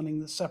like he's running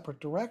the separate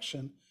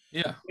direction.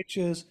 Yeah. Which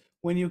is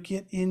when you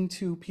get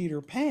into Peter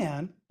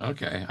Pan.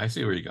 Okay, I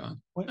see where you're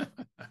going.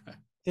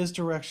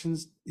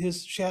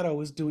 His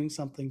shadow is doing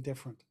something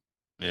different.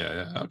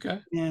 Yeah. Okay.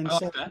 And I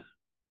so like that.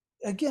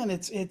 again,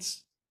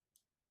 it's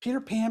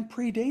Peter Pan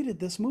predated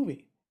this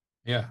movie.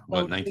 Yeah,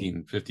 what,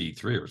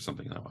 1953 or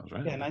something that was,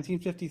 right? Yeah,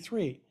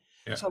 1953.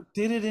 Yeah. So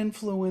did it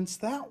influence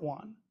that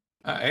one?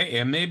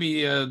 And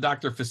maybe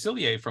Dr.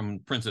 Facilier from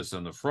Princess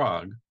and the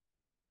Frog,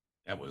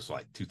 that was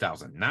like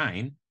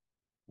 2009,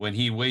 when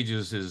he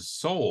wages his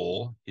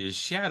soul, his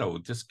shadow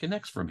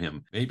disconnects from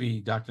him.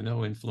 Maybe Dr.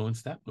 No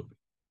influenced that movie.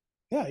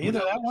 Yeah, either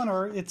that one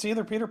or it's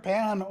either Peter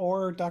Pan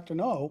or Dr.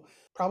 No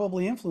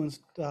probably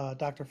influenced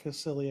Dr.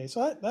 Facilier.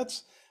 So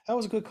that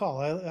was a good call.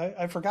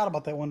 I forgot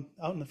about that one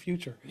out in the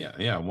future.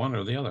 Yeah, one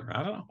or the other.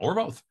 I don't know, or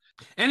both.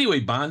 Anyway,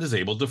 Bond is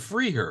able to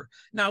free her.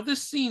 Now,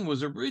 this scene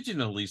was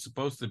originally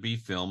supposed to be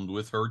filmed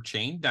with her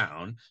chained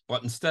down,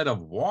 but instead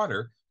of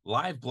water,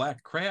 live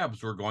black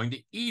crabs were going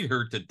to eat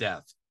her to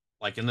death,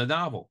 like in the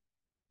novel.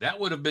 That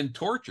would have been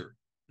torture.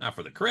 Not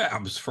for the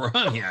crabs, for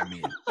Honey, I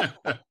mean.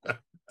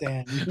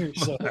 Dan, you're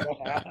so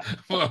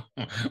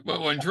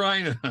but when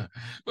trying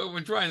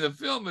to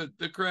film it,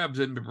 the crabs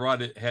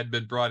had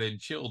been brought in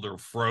chilled or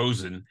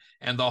frozen,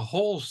 and the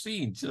whole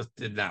scene just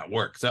did not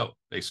work. So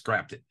they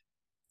scrapped it.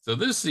 So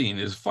this scene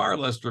is far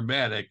less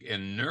dramatic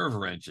and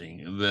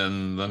nerve-wraching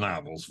than the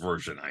novel's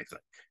version, I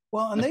think.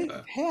 Well, and they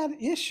had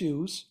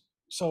issues.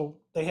 So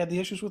they had the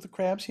issues with the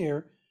crabs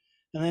here,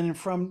 and then in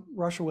From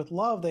Russia with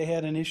Love, they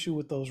had an issue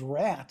with those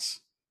rats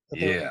that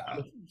they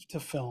were to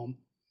film.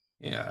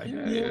 Yeah.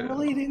 You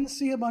really didn't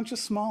see a bunch of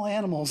small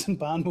animals in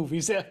Bond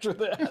movies after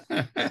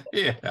that.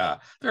 Yeah,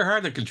 they're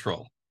hard to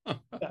control.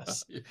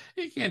 Yes.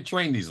 You can't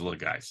train these little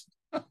guys.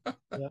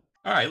 Yeah.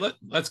 All right,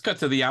 let's cut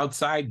to the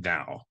outside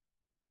now.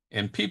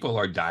 And people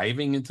are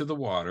diving into the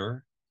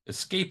water,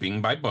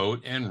 escaping by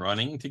boat, and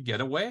running to get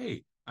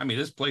away. I mean,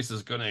 this place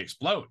is going to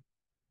explode.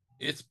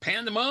 It's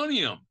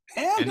pandemonium.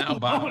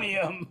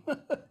 Pandemonium.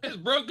 It's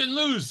broken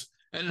loose.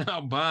 And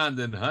now Bond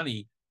and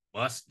Honey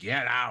must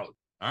get out.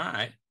 All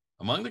right.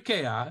 Among the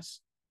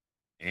chaos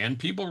and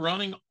people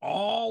running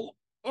all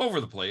over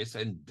the place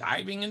and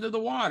diving into the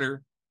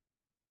water,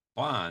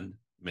 Bond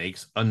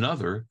makes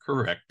another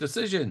correct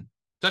decision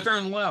to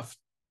turn left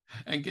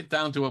and get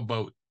down to a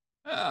boat.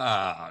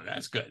 Ah,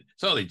 that's good.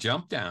 So they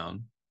jump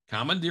down,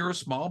 commandeer a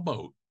small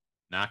boat,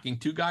 knocking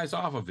two guys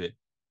off of it,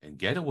 and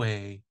get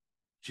away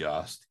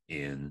just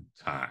in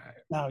time.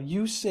 Now,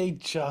 you say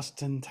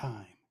just in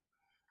time.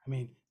 I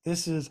mean,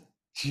 this is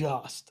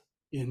just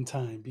in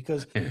time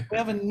because we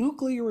have a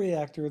nuclear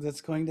reactor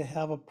that's going to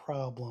have a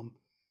problem.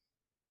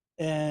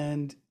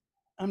 And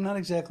I'm not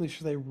exactly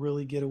sure they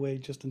really get away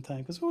just in time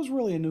because if it was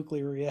really a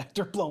nuclear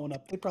reactor blowing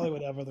up, they probably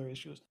would have other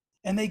issues.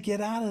 And they get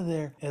out of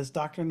there as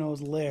Dr.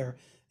 No's lair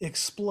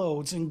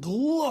explodes in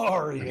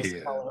glorious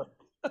Yeah. color.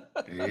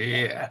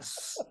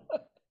 Yes.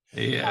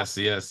 Yes,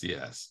 yes,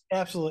 yes.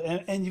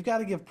 Absolutely. And you've got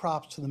to give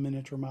props to the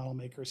miniature model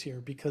makers here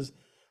because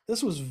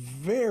this was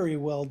very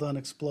well done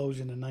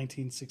explosion in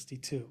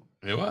 1962.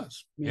 It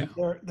was. I Yeah.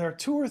 mean, there are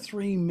two or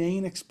three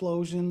main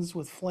explosions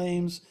with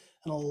flames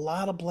and a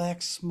lot of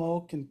black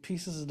smoke and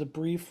pieces of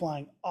debris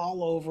flying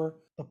all over.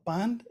 But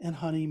Bond and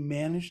Honey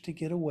managed to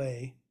get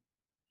away.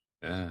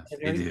 Yes, A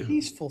they very do.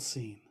 peaceful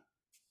scene.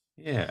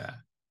 Yeah.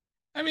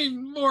 I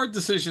mean, more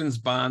decisions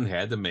Bond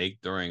had to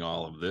make during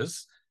all of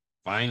this.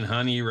 Find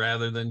Honey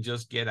rather than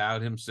just get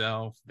out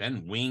himself,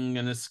 then wing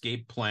an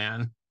escape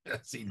plan,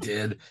 as he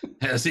did,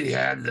 as he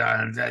had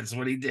done. That's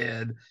what he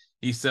did.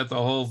 He set the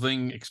whole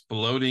thing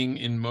exploding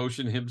in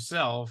motion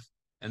himself.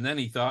 And then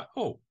he thought,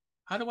 oh,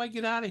 how do I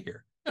get out of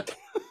here? Now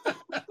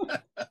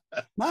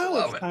it's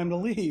Love it. time to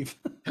leave.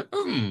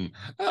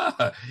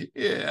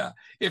 Yeah.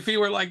 If he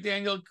were like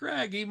Daniel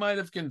Craig, he might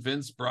have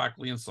convinced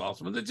Broccoli and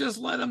Saltzman to just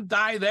let him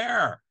die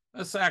there.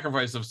 A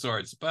sacrifice of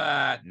sorts.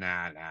 But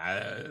nah,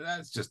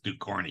 that's just too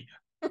corny.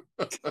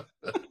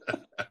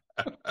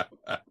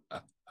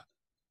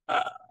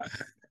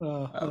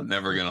 I'm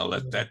never going to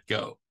let that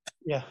go.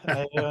 Yeah,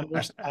 I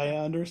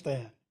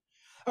understand.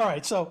 All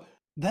right, so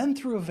then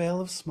through a veil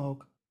of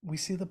smoke, we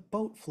see the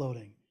boat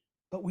floating,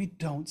 but we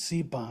don't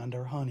see Bond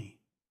or Honey.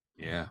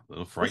 Yeah, a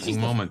little This is frightening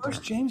the moment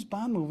first there. James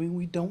Bond movie.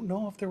 We don't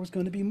know if there was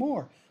going to be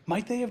more.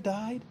 Might they have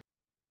died?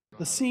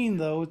 The scene,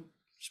 though,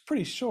 is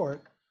pretty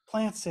short.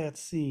 Plants that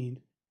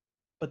scene.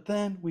 But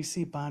then we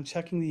see Bond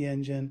checking the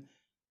engine.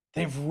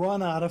 They've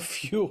run out of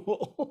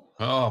fuel.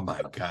 Oh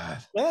my God.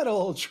 That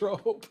old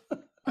trope.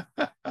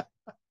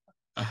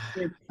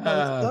 This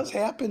does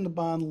happen to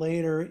Bond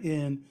later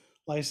in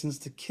License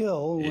to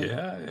Kill.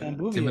 Yeah,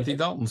 Bouvier. Timothy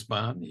Dalton's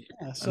Bond. Yeah,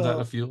 Runs out so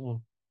of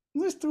fuel.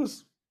 this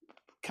was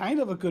kind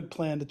of a good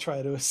plan to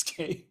try to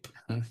escape.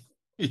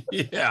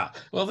 Yeah.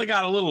 Well, they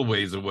got a little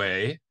ways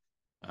away.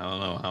 I don't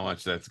know how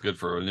much that's good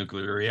for a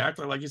nuclear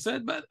reactor, like you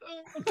said, but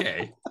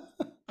okay.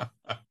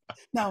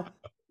 Now,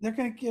 they're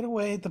going to get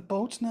away. The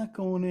boat's not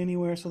going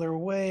anywhere, so they're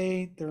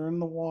away. They're in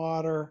the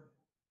water.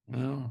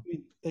 Well, I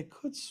mean, they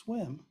could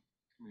swim.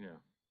 Yeah.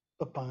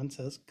 But Bond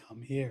says,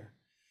 come here.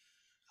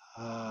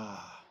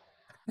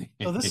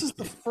 So this is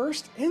the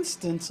first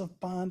instance of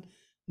Bond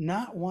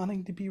not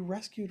wanting to be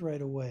rescued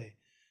right away.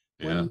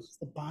 When yes.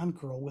 the Bond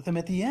girl with him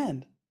at the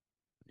end.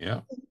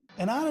 Yeah.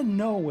 And out of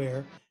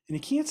nowhere, and you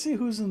can't see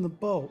who's in the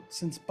boat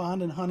since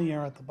Bond and Honey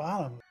are at the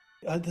bottom.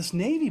 This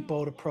Navy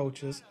boat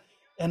approaches,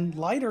 and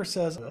Leiter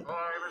says, Hi, Mr.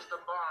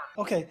 Bond.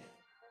 okay,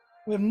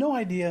 we have no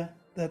idea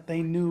that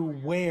they knew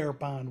where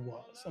Bond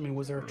was. I mean,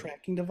 was there a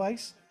tracking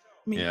device?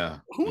 I mean, Yeah.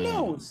 who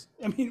knows?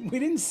 I mean, we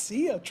didn't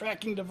see a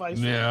tracking device.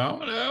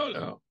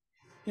 No.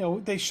 You know,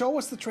 they show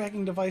us the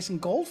tracking device in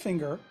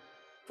Goldfinger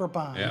for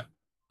Bond, Yeah.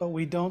 but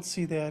we don't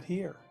see that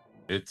here.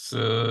 It's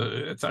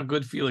how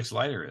good Felix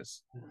Leiter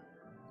is.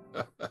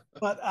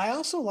 But I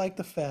also like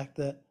the fact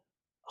that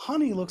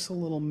Honey looks a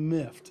little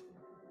miffed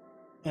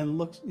and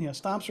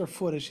stomps her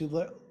foot as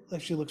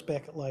she looks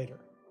back at Leiter.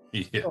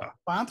 Yeah. So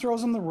Bond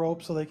throws him the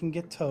rope so they can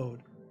get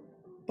towed.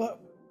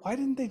 But why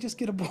didn't they just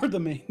get aboard the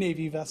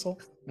Navy vessel?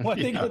 Why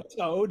did they get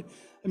towed?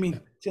 I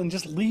mean, and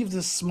just leave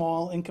this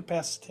small,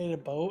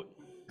 incapacitated boat?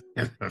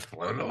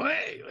 Float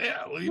away.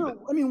 Yeah.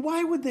 I mean,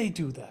 why would they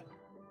do that?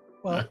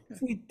 Well,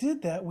 if we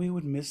did that, we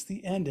would miss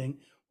the ending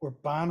where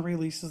Bond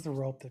releases the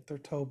rope that they're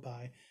towed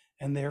by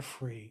and they're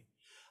free.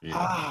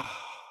 Yeah.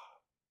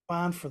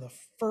 Bond, for the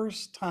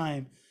first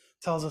time,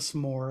 tells us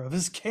more of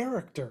his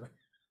character.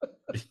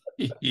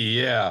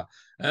 Yeah.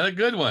 And a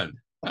good one.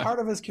 A part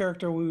of his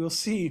character we will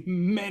see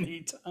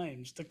many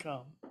times to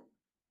come.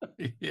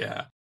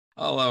 Yeah.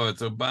 I love it.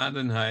 So Bond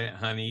and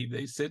Honey,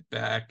 they sit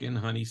back and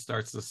Honey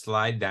starts to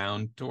slide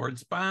down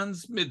towards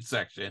Bond's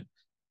midsection.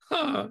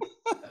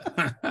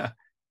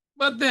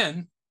 But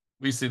then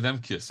we see them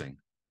kissing.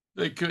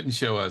 They couldn't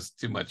show us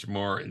too much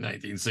more in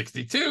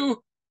 1962.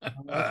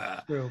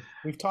 That's true.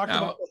 We've talked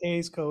about the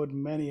Hays Code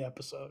in many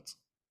episodes.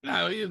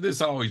 Now,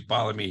 this always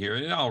bothered me here.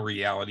 In all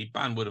reality,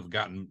 Bond would have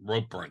gotten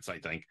rope burns, I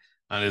think,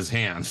 on his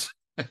hands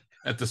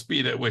at the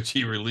speed at which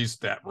he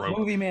released that rope.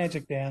 Movie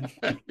magic, Dan.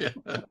 Yeah,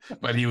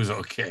 but he was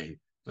okay.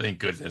 Thank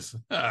goodness.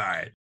 All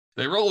right.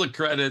 They roll the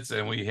credits,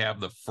 and we have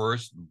the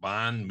first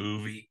Bond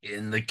movie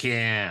in the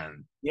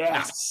can.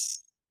 Yes.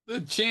 Now,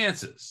 the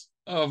chances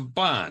of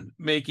Bond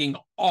making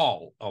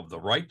all of the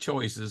right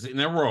choices in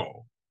a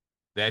row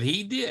that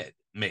he did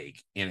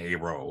make in a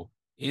row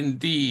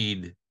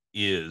indeed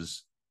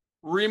is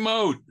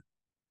remote.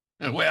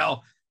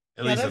 Well,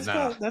 at least it's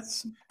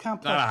that's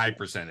complex. Not a high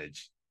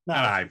percentage.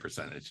 Not a high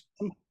percentage.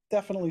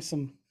 Definitely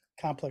some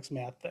complex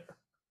math there.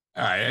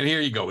 All right, and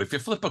here you go. If you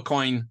flip a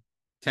coin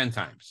 10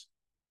 times,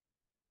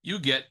 you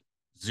get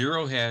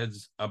 0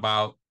 heads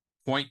about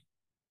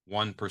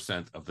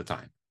 0.1% of the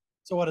time.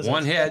 So what is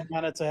One that? head,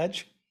 On its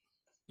edge?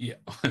 yeah,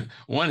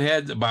 one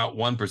head's about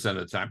 1% of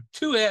the time,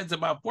 two heads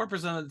about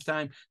 4% of the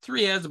time,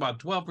 three heads about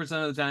 12%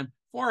 of the time,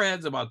 four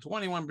heads about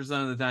 21%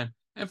 of the time,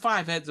 and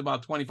five heads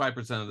about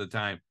 25% of the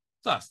time.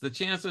 Thus, the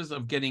chances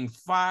of getting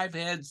five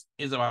heads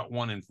is about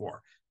 1 in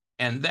 4.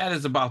 And that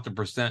is about the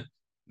percent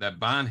that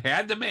Bond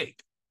had to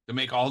make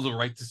all the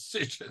right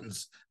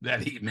decisions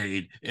that he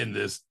made in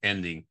this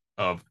ending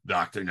of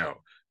Dr. No.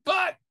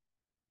 But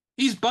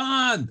he's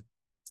Bond.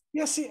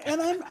 Yeah, see,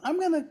 and I'm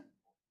gonna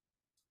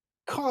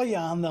call you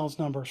on those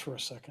numbers for a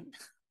second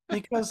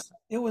because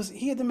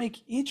he had to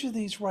make each of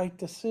these right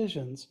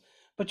decisions,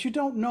 but you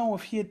don't know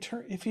if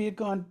if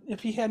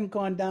he hadn't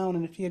gone down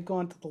and if he had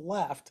gone to the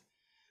left,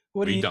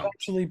 would We he don't.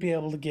 actually be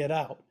able to get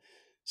out?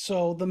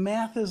 So the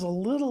math is a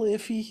little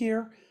iffy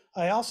here.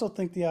 I also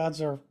think the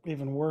odds are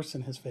even worse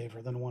in his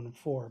favor than 1 in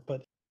 4,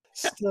 but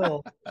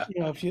still,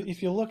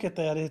 if you look at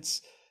that,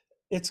 it's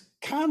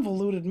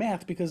convoluted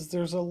math because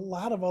there's a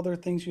lot of other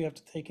things you have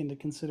to take into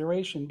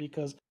consideration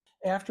because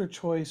after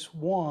choice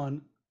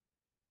 1,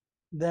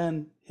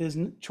 then his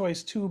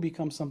choice 2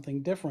 becomes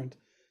something different.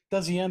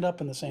 Does he end up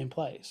in the same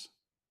place?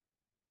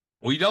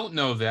 We don't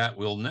know that.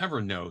 We'll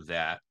never know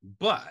that.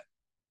 But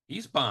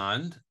he's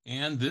Bond,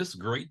 and this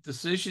great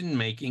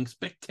decision-making,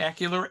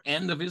 spectacular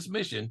end of his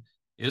mission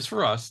is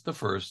for us the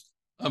first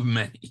of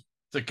many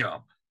to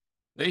come.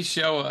 They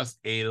show us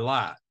a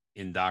lot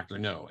in Dr.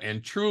 No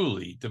and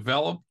truly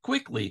develop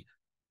quickly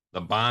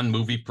the Bond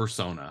movie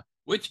persona,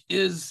 which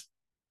is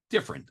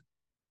different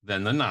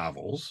than the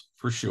novels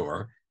for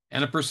sure,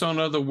 and a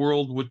persona the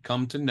world would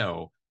come to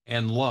know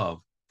and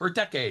love for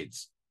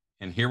decades.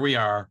 And here we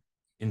are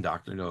in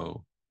Dr.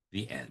 No,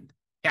 the end.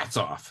 Hats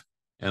off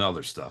and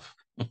other stuff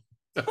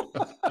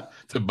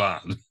to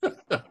Bond.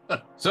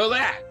 So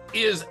that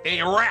is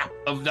a wrap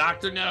of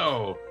Dr.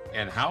 No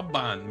and how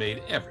Bond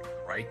made every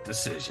right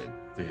decision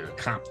to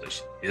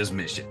accomplish his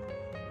mission.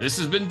 This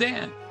has been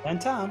Dan And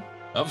Tom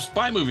of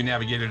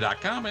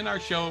SpyMovieNavigator.com and our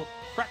show,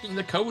 Cracking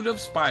the Code of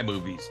Spy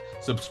Movies.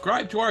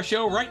 Subscribe to our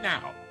show right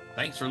now.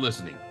 Thanks for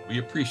listening. We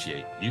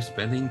appreciate you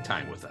spending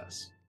time with us.